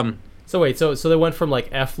 So wait, so they went from like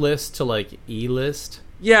F list to like E list?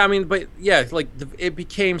 Yeah, I mean, but yeah, like it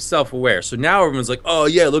became self-aware. So now everyone's like, oh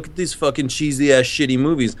yeah, look at these fucking cheesy ass shitty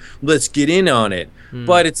movies. Let's get in on it.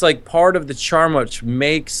 But it's like part of the charm which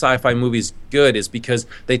makes sci-fi movies good is because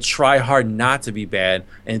they try hard not to be bad,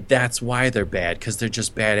 and that's why they're bad, because they're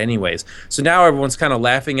just bad anyways. So now everyone's kind of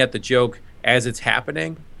laughing at the joke as it's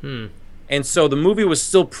happening. And so the movie was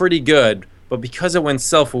still pretty good, but because it went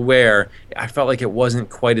self-aware, I felt like it wasn't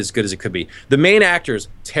quite as good as it could be. The main actors,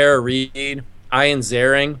 Tara Reid, Ian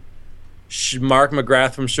Ziering, Mark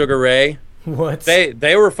McGrath from Sugar Ray. What?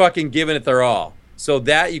 They were fucking giving it their all. So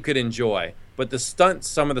that you could enjoy. But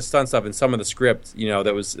some of the stunt stuff and some of the script, you know,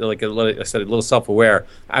 that was like a little self-aware,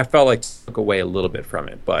 I felt like took away a little bit from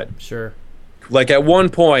it. But sure. Like at one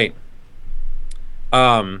point,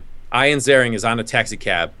 Ian Ziering is on a taxi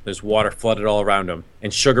cab. There's water flooded all around him,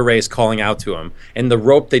 and Sugar Ray is calling out to him. And the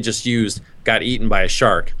rope they just used got eaten by a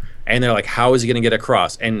shark. And they're like, how is he going to get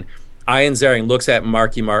across? And Ian Ziering looks at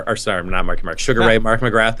Sugar Ray, Mark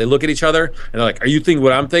McGrath. They look at each other, and they're like, are you thinking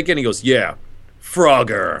what I'm thinking? He goes, yeah,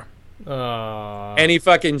 Frogger. And he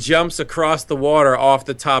fucking jumps across the water off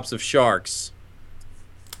the tops of sharks.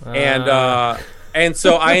 And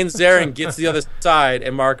so Ian Ziering gets to the other side,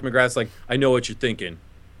 and Mark McGrath's like, I know what you're thinking.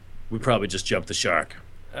 We probably just jumped the shark.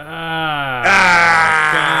 God.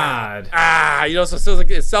 You know, so it's like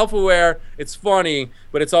it's self-aware, it's funny,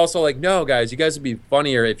 but it's also like, no, guys, you guys would be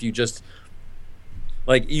funnier if you just,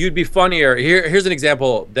 like, you'd be funnier. Here's an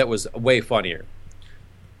example that was way funnier.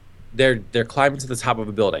 They're climbing to the top of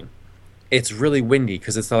a building. It's really windy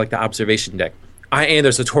because it's not like the observation deck. And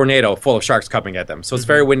there's a tornado full of sharks coming at them, so it's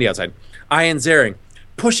very windy outside. Ian Ziering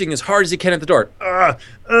pushing as hard as he can at the door.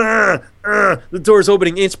 The door's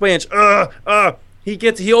opening inch by inch.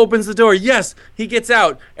 He opens the door. Yes, he gets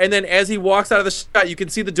out. And then as he walks out of the shot, you can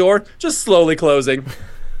see the door just slowly closing.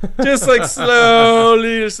 Just like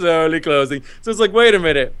slowly closing. So it's like, wait a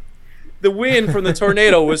minute. The wind from the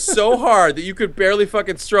tornado was so hard that you could barely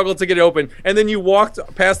fucking struggle to get it open. And then you walked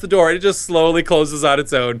past the door and it just slowly closes on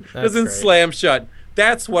its own. It doesn't slam shut.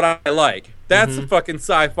 That's what I like. That's a fucking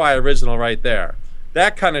sci-fi original right there.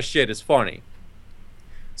 That kind of shit is funny.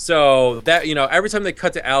 So that, you know, every time they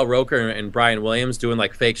cut to Al Roker and Brian Williams doing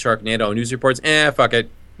like fake Sharknado news reports, fuck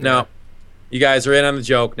it. No. You guys are in on the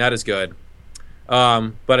joke. Not as good.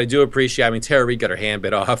 But I do appreciate, Tara Reid got her hand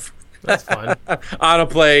bit off. That's fun. On a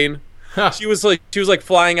plane. She was like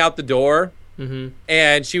flying out the door,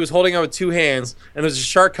 and she was holding on with two hands, and there's a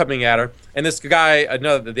shark coming at her, and this guy,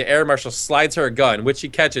 the air marshal, slides her a gun, which she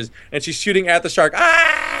catches, and she's shooting at the shark.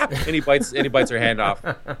 Ah! And he bites her hand off.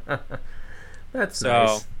 That's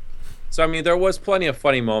nice. So I mean, there was plenty of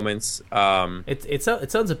funny moments. It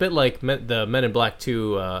sounds a bit like the Men in Black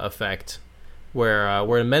 2 effect, where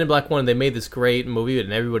in Men in Black 1 they made this great movie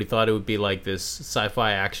and everybody thought it would be like this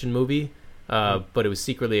sci-fi action movie, but it was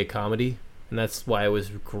secretly a comedy, and that's why it was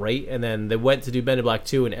great. And then they went to do Men in Black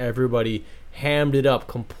 2 and everybody hammed it up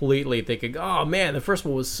completely, thinking, oh man, the first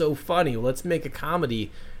one was so funny, let's make a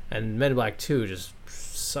comedy. And Men in Black 2 just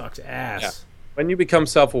sucked ass. Yeah. When you become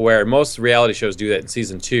self-aware, most reality shows do that in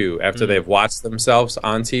season 2 after they've watched themselves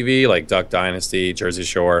on TV, like Duck Dynasty, Jersey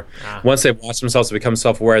Shore. Once they've watched themselves, they become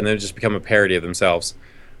self-aware, and then just become a parody of themselves.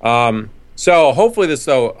 So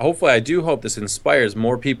hopefully I do hope this inspires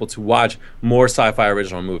more people to watch more sci-fi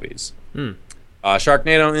original movies.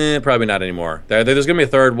 Sharknado, probably not anymore. There's going to be a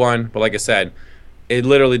third one, but like I said, it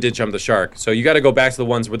literally did jump the shark. So you got to go back to the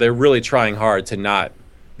ones where they're really trying hard to not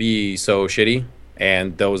be so shitty.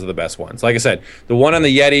 And those are the best ones. Like I said, the one on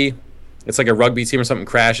the Yeti, it's like a rugby team or something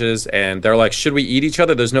crashes, and they're like, should we eat each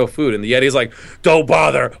other? There's no food. And the Yeti's like, don't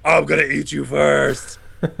bother. I'm going to eat you first.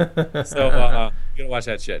 So you got to watch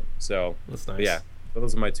that shit. So that's nice. Yeah,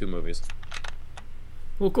 those are my 2 movies.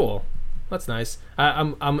 Well, cool. That's nice.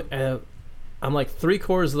 I'm like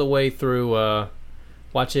 3/4 of the way through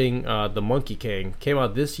watching The Monkey King. Came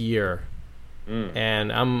out this year.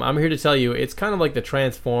 And I'm here to tell you, it's kind of like the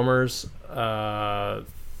Transformers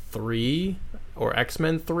 3 or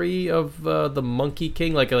X-Men 3 of the Monkey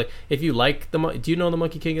King. Like if you like do you know the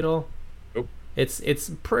Monkey King at all? Nope.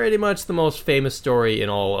 It's pretty much the most famous story in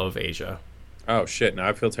all of Asia. Oh shit! Now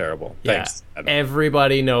I feel terrible. Yeah, Thanks.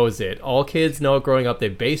 Everybody knows it. All kids know it growing up. They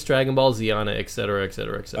based Dragon Ball Z on it, etc.,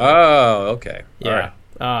 etc., etc. Oh, okay. Yeah.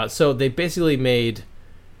 Right. So they basically made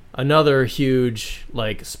another huge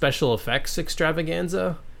like special effects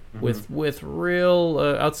extravaganza with real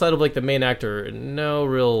outside of like the main actor, no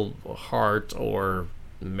real heart or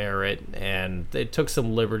merit, and they took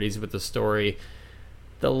some liberties with the story.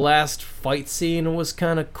 The last fight scene was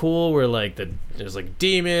kind of cool, where like there's like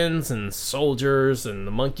demons and soldiers, and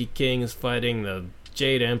the Monkey King is fighting the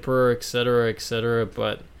Jade Emperor, etc., etc.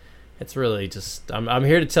 But it's really just I'm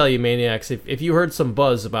here to tell you, maniacs, if you heard some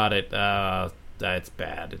buzz about it, it's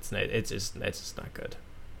bad. It's just not good.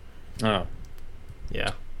 Oh,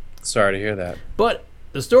 yeah. Sorry to hear that. But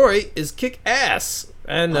the story is kick ass,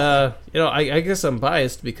 and I guess I'm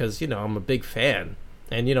biased because I'm a big fan,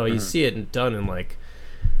 and you see it done in like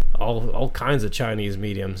all kinds of Chinese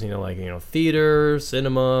mediums. Like theater,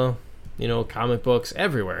 cinema, comic books,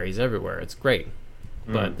 everywhere. He's everywhere. It's great.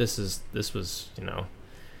 But this was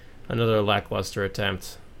another lackluster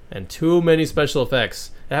attempt, and too many special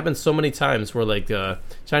effects. It happens so many times where like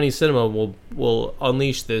Chinese cinema will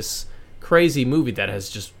unleash this crazy movie that it's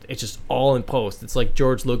just all in post. It's like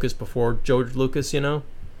George Lucas before George Lucas, and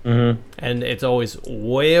it's always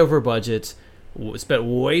way over budget, spent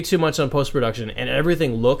way too much on post-production, and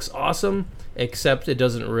everything looks awesome except it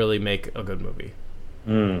doesn't really make a good movie.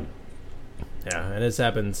 Yeah, and this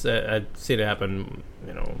happens. I've seen it happen,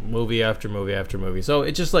 movie after movie after movie. So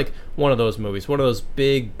it's just like one of those movies, one of those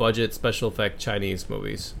big budget special effect Chinese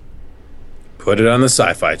movies. Put it on the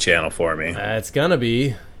Sci-Fi Channel for me. It's gonna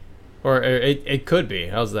be, or it could be.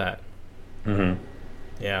 How's that?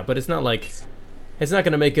 Yeah, but it's not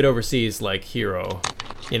gonna make it overseas like Hero.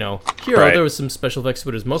 Hero, right. There was some special effects,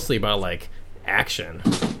 but it was mostly about like action.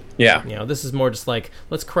 Yeah. This is more just like,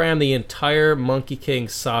 let's cram the entire Monkey King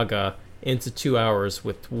saga into 2 hours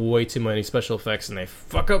with way too many special effects, and they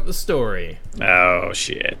fuck up the story. Oh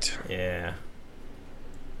shit. Yeah.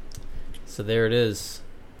 So there it is.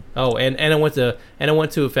 Oh, and I went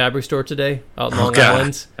to a fabric store today out in Long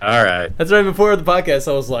Island. All right. That's right before the podcast.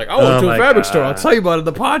 I was like, I went to a fabric store. I'll tell you about it in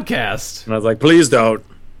the podcast. And I was like, please don't.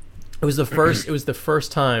 It was the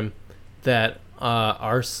first time that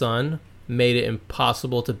our son made it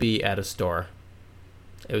impossible to be at a store.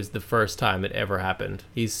 It was the first time it ever happened.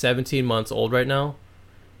 He's 17 months old right now,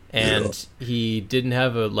 and he didn't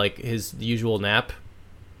have his usual nap,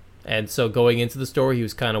 and so going into the store he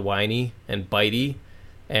was kind of whiny and bitey,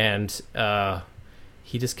 and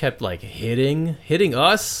he just kept like hitting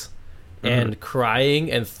us and crying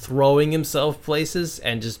and throwing himself places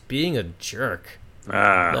and just being a jerk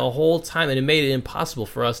the whole time, and it made it impossible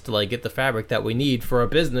for us to like get the fabric that we need for our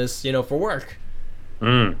business, for work.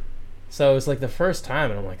 So it was like the first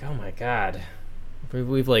time, and I'm like, oh my god,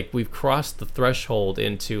 we've crossed the threshold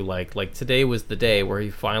into like today was the day where he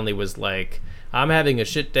finally was like, I'm having a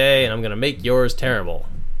shit day and I'm gonna make yours terrible.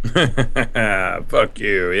 Fuck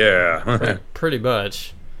you, yeah. Pretty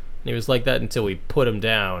much. And he was like that until we put him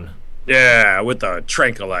down. Yeah, with a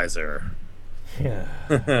tranquilizer.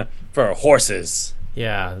 Yeah. For horses.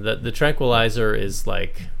 Yeah, the tranquilizer is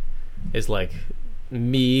like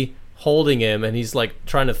me holding him, and he's like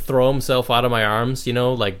trying to throw himself out of my arms, you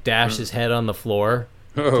know, like dash his head on the floor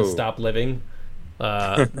to stop living.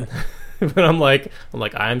 But I'm like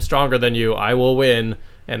I'm stronger than you. I will win.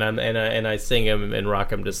 And I sing him and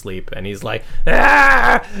rock him to sleep, and he's like, just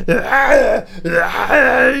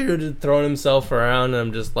throwing himself around, and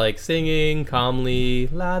I'm just like singing calmly,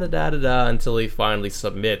 la da da da da, until he finally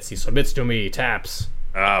submits. He submits to me, taps.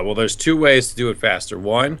 Well, there's two ways to do it faster.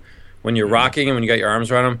 One, when you're rocking him, when you got your arms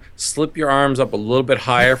around him, slip your arms up a little bit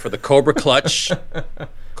higher for the Cobra Clutch.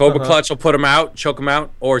 Cobra Clutch will put him out, choke him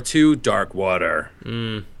out. Or two, dark water.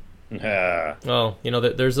 Well, you know,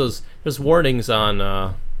 there's warnings on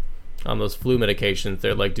those flu medications.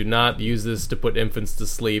 They're like, do not use this to put infants to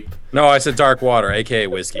sleep. No, I said dark water, aka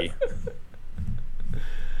whiskey.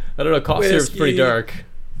 I don't know. Cough syrup's pretty dark.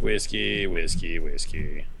 Whiskey.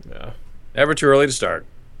 Yeah. Never too early to start.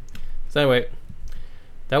 So anyway,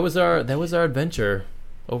 that was our adventure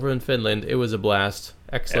over in Finland. It was a blast.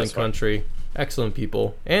 Excellent country, excellent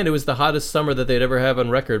people, and it was the hottest summer that they'd ever have on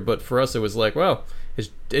record. But for us, it was like, well,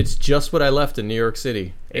 it's just what I left in New York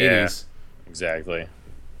City, 80s. Yeah, exactly.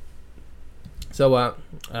 So,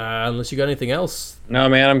 unless you got anything else, no,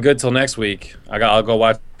 man, I'm good till next week. I'll go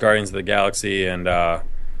watch Guardians of the Galaxy, and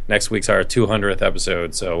next week's our 200th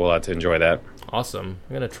episode, so we'll have to enjoy that. Awesome.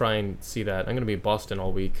 I'm gonna try and see that. I'm gonna be in Boston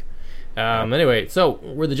all week. Anyway, so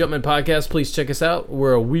we're the Jumpman Podcast. Please check us out.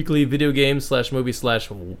 We're a weekly video game / movie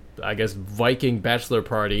 / I guess Viking bachelor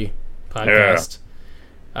party podcast.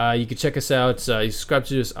 Yeah. You can check us out. You subscribe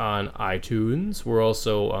to us on iTunes. We're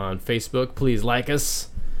also on Facebook. Please like us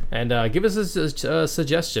and give us a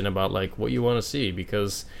suggestion about like what you want to see,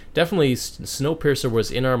 because definitely Snowpiercer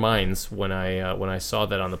was in our minds when I saw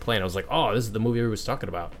that on the plane. I was like, oh, this is the movie we was talking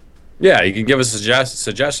about. Yeah, you can give us a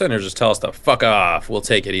suggestion or just tell us to fuck off. We'll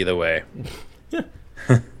take it either way.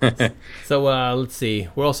 So let's see.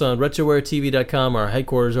 We're also on RetrowareTV.com. Our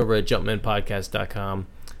headquarters over at JumpmanPodcast.com.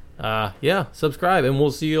 Yeah, subscribe, and we'll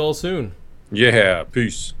see you all soon. Yeah,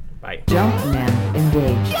 peace. Bye. Jumpman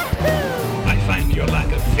engaged. I find your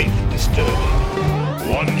lack of faith disturbing.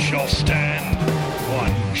 One shall stand